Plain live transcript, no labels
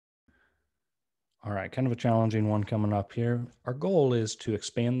All right, kind of a challenging one coming up here. Our goal is to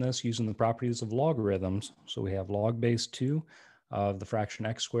expand this using the properties of logarithms. So we have log base 2 of the fraction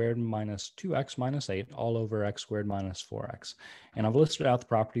x squared minus 2x minus 8 all over x squared minus 4x. And I've listed out the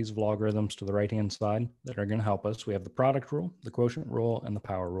properties of logarithms to the right-hand side that are going to help us. We have the product rule, the quotient rule, and the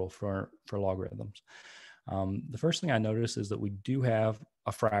power rule for logarithms. The first thing I notice is that we do have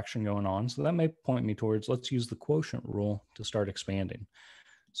a fraction going on. So that may point me towards, let's use the quotient rule to start expanding.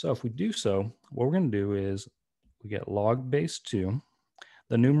 So if we do so, what we're going to do is we get log base 2.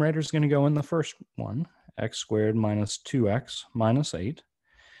 The numerator is going to go in the first one, x squared minus 2x minus 8.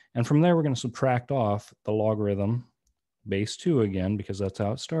 And from there, we're going to subtract off the logarithm base 2 again, because that's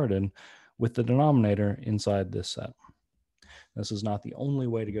how it started, with the denominator inside this set. This is not the only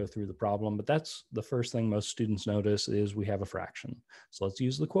way to go through the problem, but that's the first thing most students notice is we have a fraction. So let's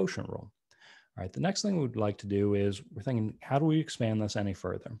use the quotient rule. All right, the next thing we'd like to do is we're thinking, how do we expand this any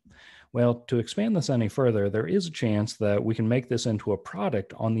further? Well, to expand this any further, there is a chance that we can make this into a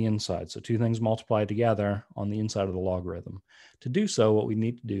product on the inside. So two things multiply together on the inside of the logarithm. To do so, what we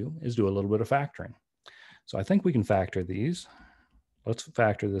need to do is do a little bit of factoring. So I think we can factor these. Let's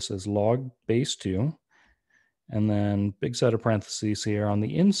factor this as log base 2. And then big set of parentheses here on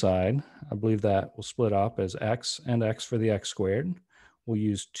the inside. I believe that will split up as x and x for the x squared. We'll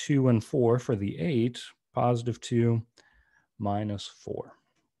use 2 and 4 for the 8, positive 2 minus 4.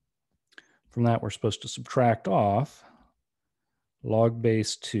 From that, we're supposed to subtract off log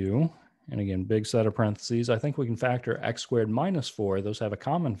base 2. And again, big set of parentheses. I think we can factor x squared minus 4. Those have a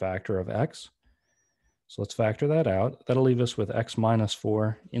common factor of x. So let's factor that out. That'll leave us with x minus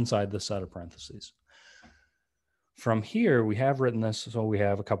 4 inside this set of parentheses. From here, we have written this, so we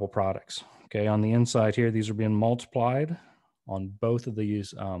have a couple products. Okay, on the inside here, these are being multiplied on both of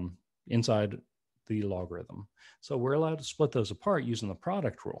these inside the logarithm. So we're allowed to split those apart using the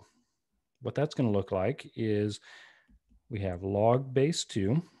product rule. What that's going to look like is we have log base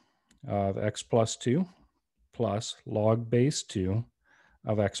 2 of x plus 2 plus log base 2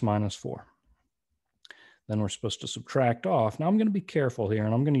 of x minus 4. Then we're supposed to subtract off. Now I'm going to be careful here,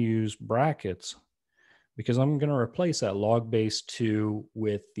 and I'm going to use brackets because I'm going to replace that log base 2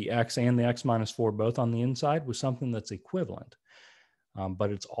 with the x and the x minus 4 both on the inside with something that's equivalent.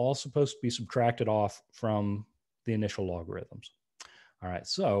 But it's all supposed to be subtracted off from the initial logarithms. All right,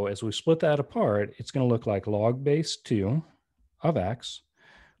 so as we split that apart, it's going to look like log base 2 of x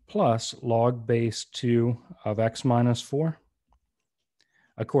plus log base 2 of x minus 4,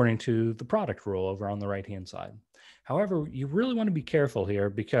 according to the product rule over on the right-hand side. However, you really want to be careful here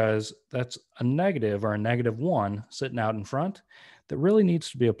because that's a negative or a -1 sitting out in front that really needs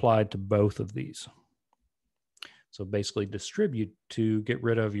to be applied to both of these. So basically distribute to get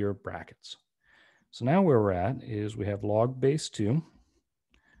rid of your brackets. So now where we're at is we have log base 2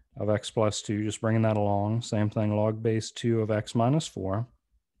 of x plus 2, just bringing that along. Same thing, log base 2 of x minus 4.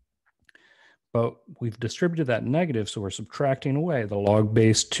 But we've distributed that negative, so we're subtracting away the log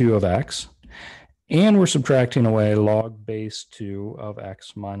base 2 of x, and we're subtracting away log base 2 of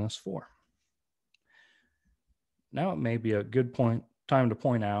x minus 4. Now it may be a good time to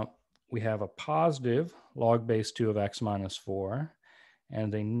point out we have a positive log base 2 of x minus 4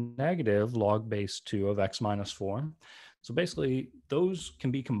 and a negative log base 2 of x minus 4. So basically, those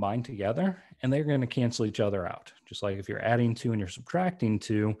can be combined together, and they're going to cancel each other out. Just like if you're adding 2 and you're subtracting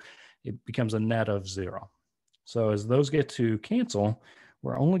 2, it becomes a net of 0. So as those get to cancel,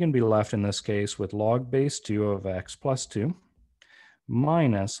 we're only going to be left in this case with log base 2 of x plus 2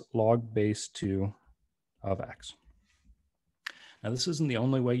 minus log base 2 of x. Now, this isn't the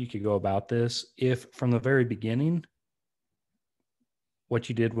only way you could go about this. If from the very beginning, what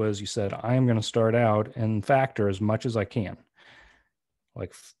you did was you said, I am going to start out and factor as much as I can.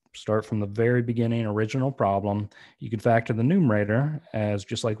 Like start from the very beginning, original problem. You could factor the numerator as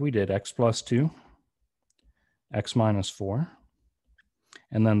just like we did, x plus 2, x minus 4.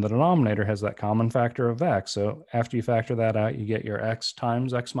 And then the denominator has that common factor of x. So after you factor that out, you get your x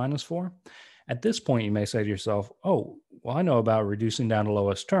times x minus 4. At this point, you may say to yourself, oh, well, I know about reducing down to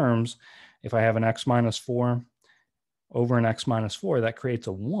lowest terms. If I have an x minus 4 over an x minus 4, that creates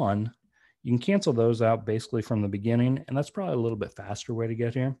a 1. You can cancel those out basically from the beginning, and that's probably a little bit faster way to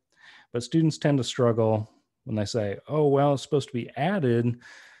get here. But students tend to struggle when they say, oh, well, it's supposed to be added.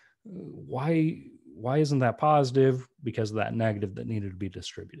 Why isn't that positive? Because of that negative that needed to be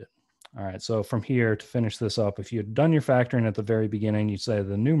distributed. All right, so from here to finish this up, if you had done your factoring at the very beginning, you'd say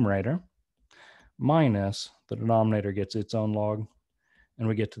the numerator minus the denominator gets its own log, and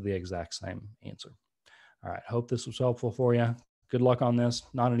we get to the exact same answer. All right, hope this was helpful for you. Good luck on this.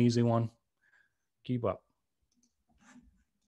 Not an easy one. Keep up.